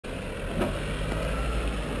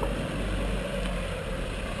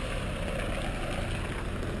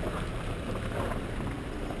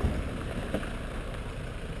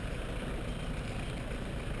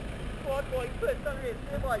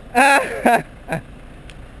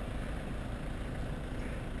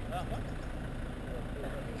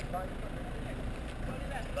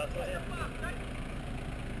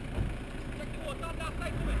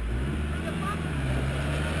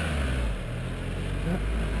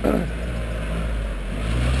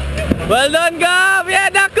Well done, Gav! Yeah,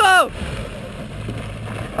 Dako!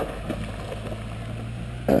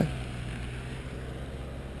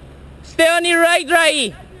 Stay on your right,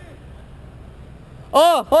 Rai.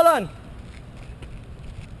 Oh, hold on.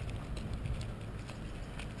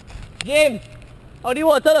 James, how the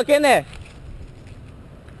water look in there?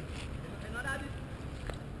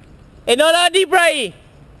 It's not that deep, Rai.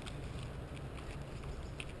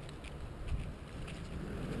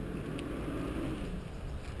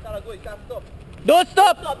 Go, you can't stop. Don't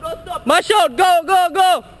stop! Don't stop! Mash out! Go, go,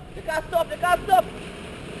 go! You can't stop, you can't stop!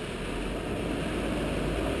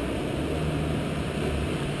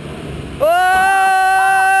 Oh!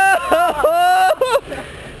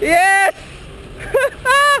 Yes!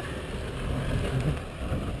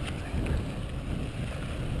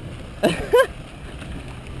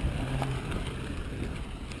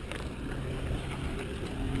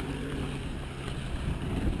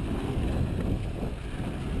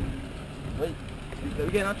 Wait, did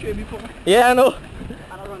we get on train before? Yeah, I know.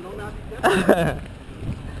 I don't run down now.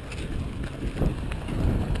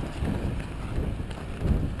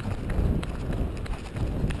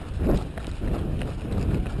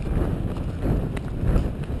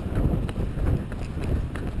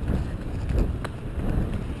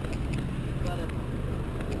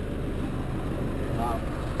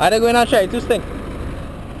 Are they going to try to stink?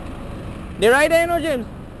 They right there, you know, James?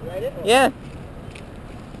 Right there? Yeah.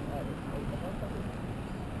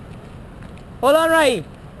 Hold on, Rai.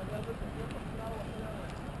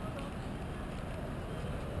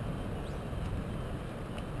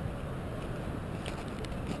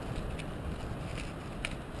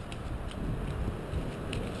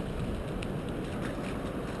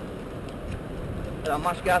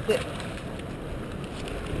 Mash gas it.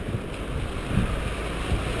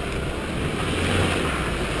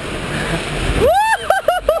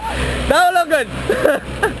 That will look good.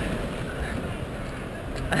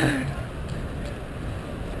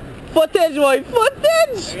 Footage, boy,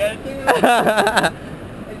 footage.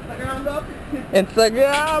 Instagram, dog.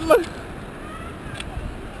 Instagram.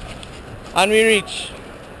 And we reach.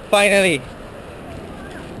 Finally.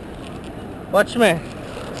 Watch me.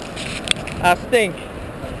 I stink.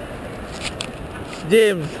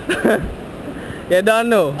 James. You don't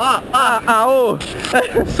know. Oh.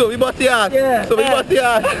 So we bust your ass. Yeah. So we bust your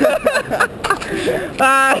ass.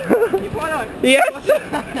 Yes.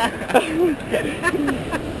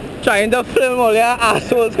 Trying to film all your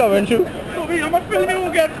assholes coming through. I'm a filming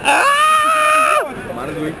again. Man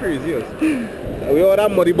is going crazy. Yes. We all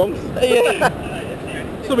have muddy bumps. Yeah.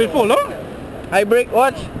 So we full, huh? I break,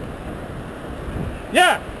 watch.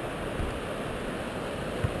 Yeah.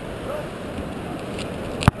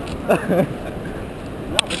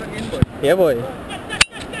 Yeah, boy.